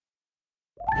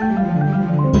Hi,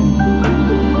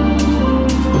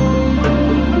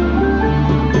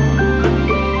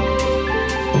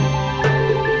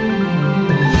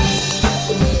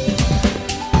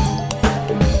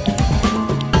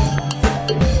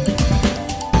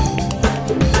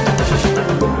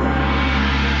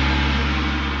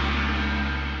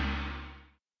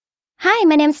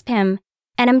 my name's Pim,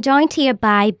 and I'm joined here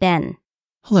by Ben.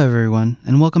 Hello everyone,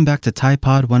 and welcome back to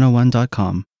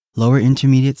ThaiPod101.com, Lower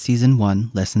Intermediate Season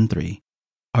 1, Lesson 3.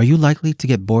 Are you likely to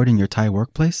get bored in your Thai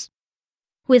workplace?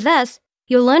 With us,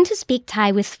 you'll learn to speak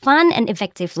Thai with fun and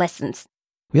effective lessons.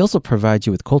 We also provide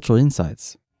you with cultural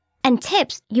insights. And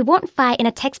tips you won't find in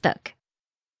a textbook.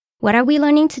 What are we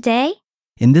learning today?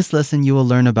 In this lesson, you will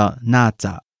learn about na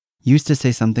cha, used to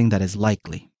say something that is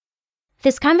likely.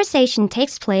 This conversation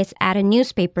takes place at a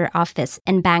newspaper office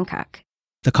in Bangkok.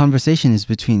 The conversation is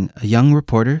between a young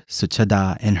reporter,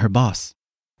 Suchada, and her boss.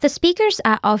 The speakers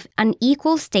are of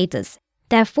unequal status.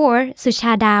 Therefore,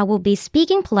 Suchada will be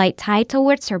speaking polite Thai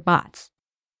towards her boss.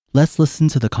 Let's listen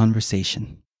to the conversation.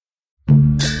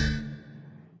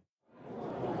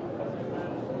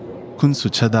 คุณสุ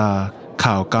ชาดา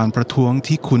ข่าวการประท้วง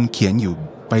ที่คุณเขียนอยู่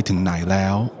ไปถึงไหนแล้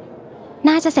ว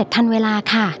น่าจะเสร็จทันเวลา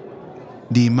ค่ะ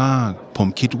ดีมากผม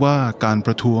คิดว่าการป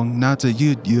ระท้วงน่าจะยื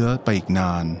ดเยื้อไปอีกน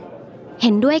าน เ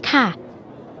ห็นด้วยค่ะ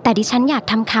แต่ดิฉันอยาก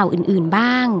ทำข่าวอื่นๆ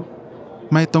บ้าง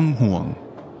ไม่ต้องห่วง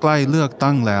ใกล้เลือก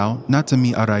ตั้งแล้วน่าจะมี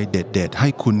อะไรเด็ดๆให้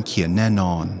คุณเขียนแน่น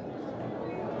อน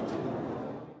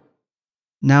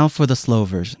Now for the slow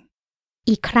version.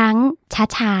 อีกครั้ง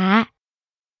ช้า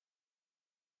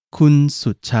คุณ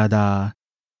สุชาดา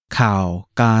ข่าว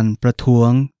การประท้ว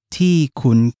งที่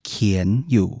คุณเขียน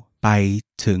อยู่ไป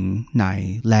ถึงไหน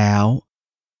แล้ว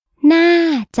ๆ น่า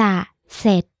จะเส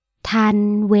ร็จทัน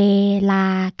เวลา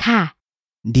ค่ะ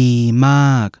ดีม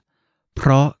ากเพร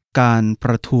าะการป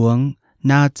ระท้วง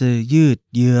น่าจะยืด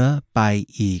เยื้อไป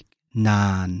อีกนา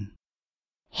น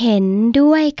เห็น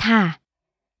ด้วยค่ะ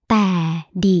แต่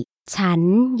ดิฉัน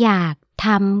อยากท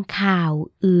ำข่าว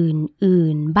อื่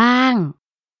นๆบ้าง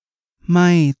ไ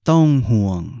ม่ต้องห่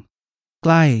วงใก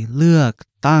ล้เลือก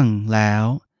ตั้งแล้ว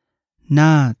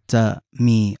น่าจะ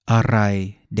มีอะไร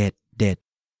เด็ด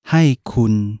ๆให้คุ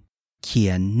ณเขี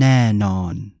ยนแน่นอ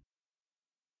น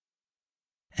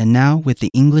And now with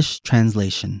the English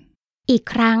translation. อีก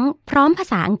ครั้งพร้อมภา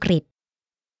ษาอังกฤษ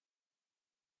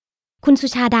คุณสุ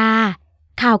ชาดา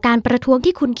ข่าวการประท้วง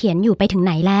ที่คุณเขียนอยู่ไปถึงไห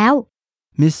นแล้ว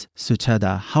Miss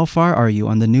Suchada, how far are you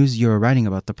on the news you are writing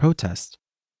about the protest?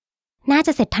 น่าจ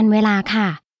ะเสร็จทันเวลาค่ะ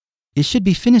It should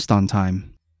be finished on time.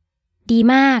 ดี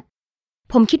มาก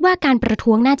ผมคิดว่าการประ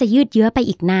ท้วงน่าจะยืดเยื้อไป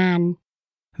อีกนาน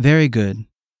Very good.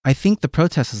 I think the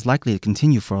protest is likely to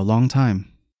continue for a long time.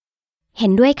 เห็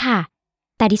นด้วยค่ะ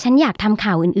แต่ดิฉันอยากทำ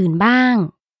ข่าวอื่นๆบ้าง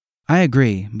I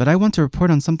agree, but I want to report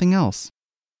on something else.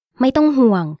 ไม่ต้อง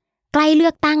ห่วงใกล้เลื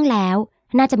อกตั้งแล้ว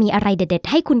น่าจะมีอะไรเด็ดๆ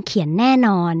ให้คุณเขียนแน่น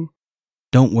อน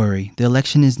Don't worry, the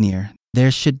election is near.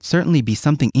 There should certainly be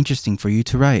something interesting for you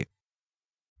to write.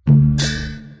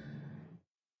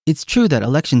 It's true that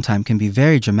election time can be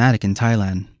very dramatic in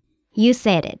Thailand. You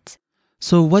said it.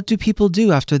 So what do people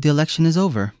do after the election is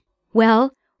over?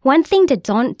 Well, one thing they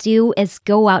don't do is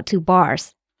go out to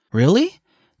bars. Really?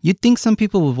 You'd think some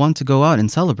people would want to go out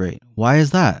and celebrate. Why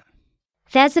is that?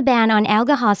 There's a ban on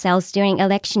alcohol sales during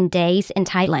election days in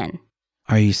Thailand.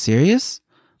 Are you serious?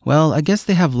 Well, I guess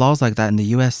they have laws like that in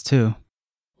the US too.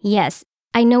 Yes,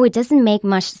 I know it doesn't make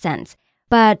much sense,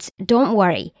 but don't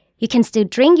worry, you can still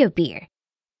drink your beer.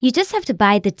 You just have to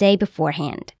buy it the day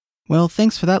beforehand. Well,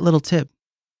 thanks for that little tip.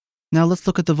 Now let's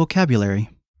look at the vocabulary.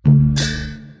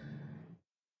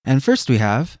 And first we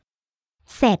have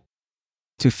เสร็จ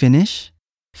to finish,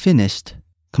 finished,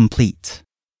 complete.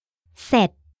 เสร็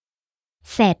จ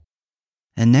เสร็จ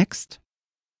And next,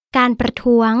 การประ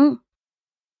ท้วง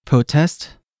protest,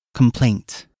 complaint.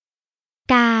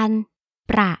 การ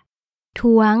ประ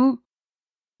ท้วง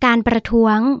การประท้ว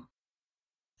ง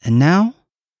And now,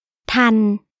 ทัน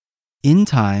in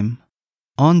time,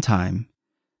 on time,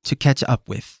 to catch up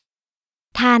with.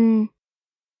 ทัน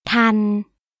ทัน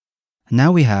And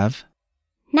now we have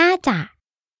น่าจะ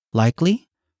likely,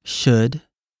 should,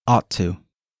 ought to.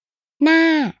 น่า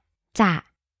จะ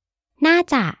น่า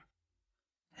จะ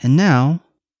And now,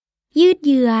 ยืดเ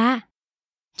ยื้อ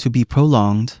to be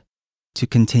prolonged, to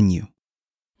continue.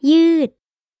 ยืด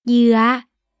เยื้อ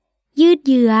ยืด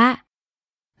เยื้อ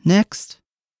Next,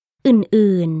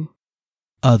 อื่น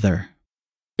other.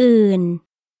 ๆ อื่น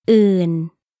อื่น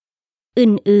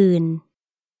อื่น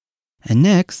And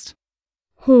next,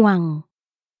 ๆ ห่วง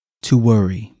to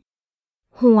worry.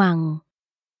 ห่วง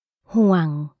ห่วง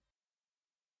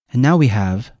And now we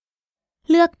have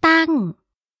เลือกตั้ง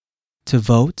to to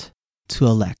vote, to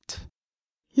elect.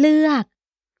 เลือก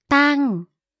ตั้ง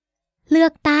เลือ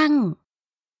กตั้ง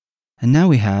And now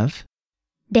we have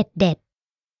เด็ดเด็ด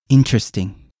interesting,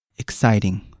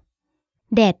 exciting.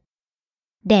 เด็ด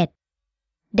เด็ด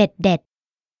เด็ดเด็ด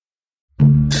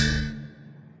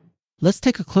Let's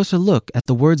take a closer look at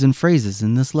the words and phrases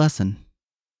in this lesson.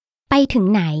 ไปถึง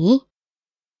ไหน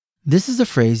This is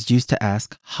a phrase used to ask,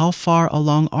 how far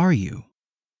along are you?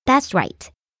 That's right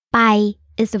ไป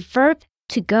is the verb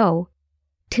to go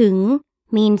ถึง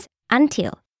means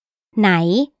until ไหน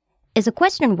is a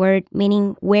question word meaning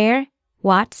where,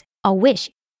 what, or which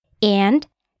and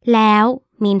แล้ว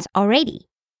means already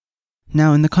Now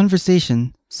in the conversation,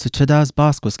 Suchada's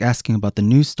boss was asking about the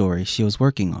news story she was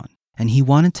working on, and he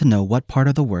wanted to know what part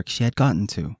of the work she had gotten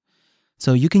to. So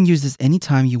you can use this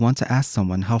anytime you want to ask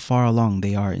someone how far along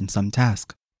they are in some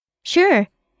task. Sure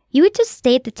you would just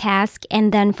state the task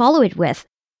and then follow it with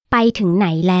ไปถึงไหน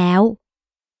แล้ว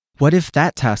What if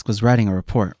that task was writing a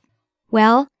report?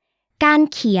 Well การ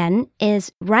เขียน is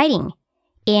writing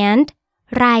and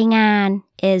รายงาน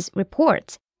is report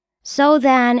so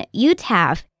then you'd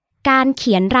have การเ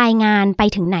ขียนรายงานไป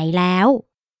ถึงไหนแล้ว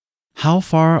How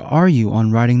far are you on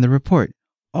writing the report?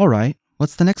 All right,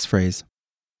 what's the next phrase?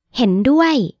 เห็นด้ว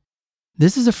ย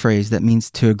This is a phrase that means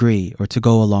to agree or to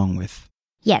go along with.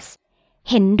 Yes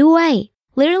เห็นด้วย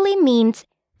literally means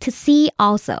to see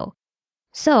also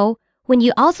so when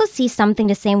you also see something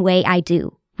the same way I do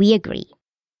we agree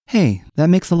Hey, that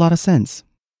makes a lot of sense.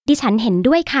 ดิฉันเห็น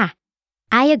ด้วยค่ะ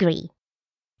I agree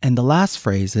And the last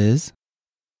phrase is,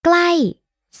 ใกล้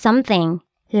something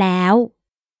แล้ว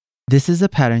this is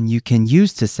a pattern you can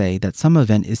use to say that some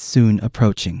event is soon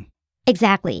approaching.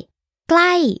 Exactly ใก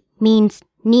ล้ means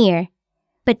near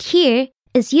but here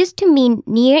is used to mean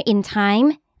near in time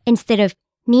instead of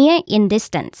near in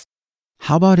distance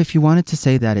How about if you wanted to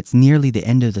say that it's nearly the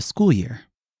end of the school year?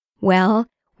 Well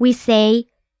we say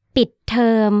ปิดเท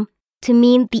อม to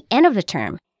mean the end of the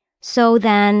term so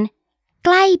then ใก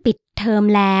ล้ปิดเทอม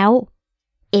แล้ว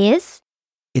is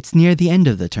It's near the end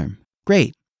of the term.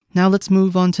 Great. Now let's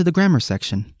move on to the grammar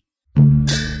section.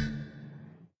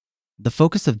 The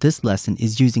focus of this lesson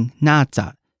is using 나자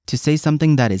to say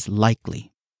something that is likely.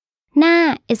 หน้า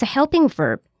is a helping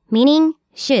verb meaning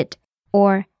should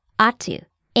or ought to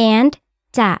and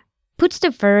จะ puts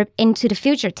the verb into the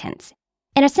future tense.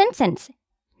 In a sentence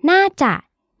น่าจะ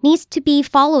needs to be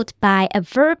followed by a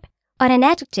verb or an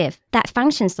adjective that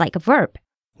functions like a verb.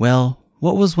 Well,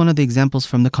 what was one of the examples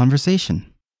from the conversation?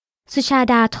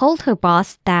 Suchada told her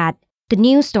boss that the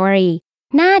news story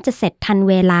น่าจะเสร็จทัน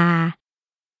เวลา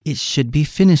It should be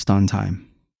finished on time.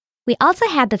 We also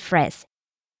had the phrase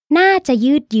น่าจะ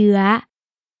ยืดเยื้อ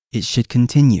It should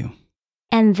continue.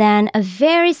 And then a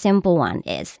very simple one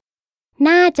is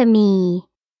น่าจะมี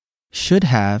Should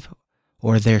have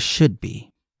or there should be.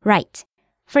 Right.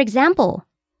 For example,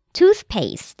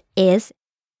 toothpaste is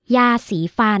ยาสี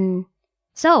ฟัน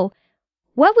So,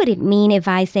 what would it mean if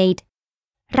I said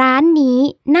ร้านนี้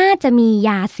น่าจะมีย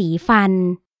าสีฟัน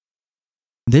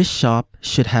This shop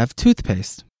should have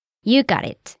toothpaste. You got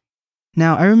it.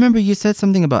 Now, I remember you said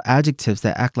something about adjectives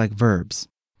that act like verbs.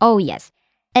 Oh yes.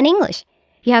 In English,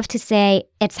 you have to say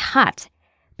it's hot.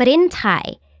 But in Thai,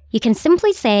 you can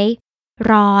simply say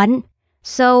ร้อน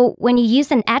So when you use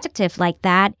an adjective like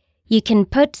that, you can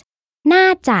put น่า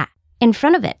จะ in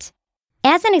front of it.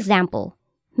 As an example,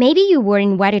 maybe you were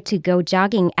invited to go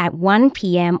jogging at 1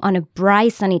 p.m. on a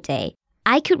bright sunny day.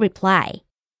 I could reply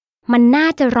มันน่า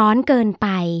จะร้อนเกินไป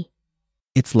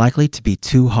It's likely to be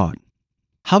too hot.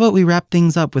 How about we wrap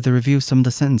things up with a review of some of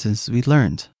the sentences we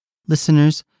learned?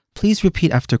 Listeners, please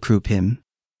repeat after Kru Pim.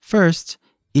 First,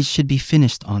 it should be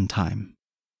finished on time.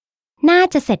 น่า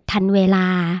จะเสร็จทันเวลา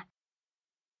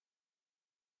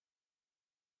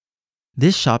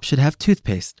This shop should have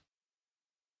toothpaste.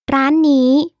 ร้าน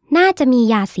นี้น่าจะมี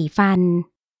ยาสีฟัน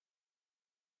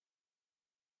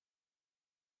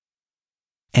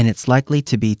And it's likely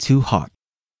to be too hot.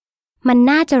 มัน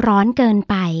น่าจะร้อนเกิน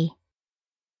ไป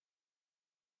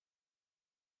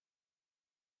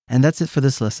And that's it for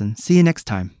this lesson. See you next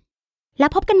time. แล้ว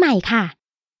พบกันใหม่ค่ะ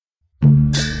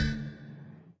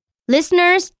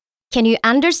Listeners, can you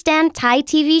understand Thai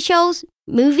TV shows,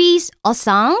 movies, or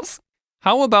songs?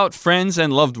 How about friends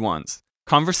and loved ones?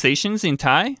 Conversations in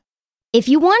Thai? If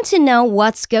you want to know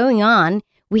what's going on,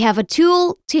 we have a tool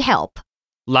to help.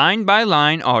 Line by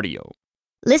line audio.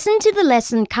 Listen to the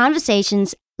lesson conversations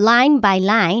line by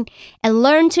line and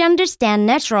learn to understand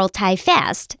natural Thai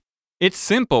fast. It's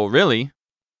simple, really.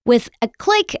 With a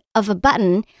click of a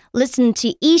button, listen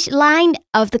to each line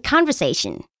of the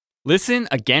conversation. Listen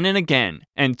again and again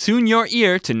and tune your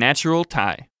ear to natural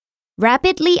Thai.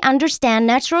 rapidly understand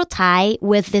natural Thai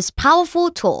with this powerful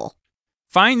tool.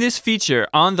 Find this feature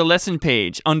on the lesson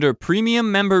page under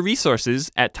Premium Member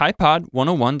Resources at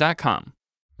thaipod101.com.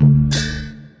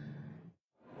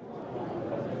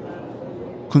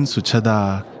 คุณสุชดา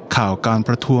ข่าวการป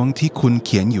ระท้วงที่คุณเ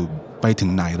ขียนอยู่ไปถึ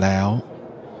งไหนแล้ว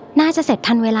น่าจะเสร็จ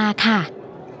ทันเวลาค่ะ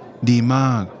ดีม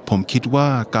ากผมคิดว่า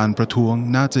การประท้วง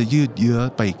น่าจะยืดเยื้อ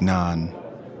ไปอีกนาน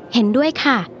เห็นด้วย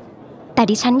ค่ะ แต่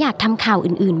ดิฉันอยากทำข่าว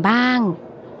อื่นๆบ้าง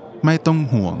ไม่ต้อง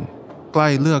ห่วงใกล้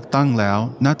เลือกตั้งแล้ว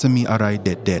น่าจะมีอะไรเ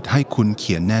ด็ดๆให้คุณเ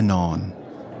ขียนแน่นอน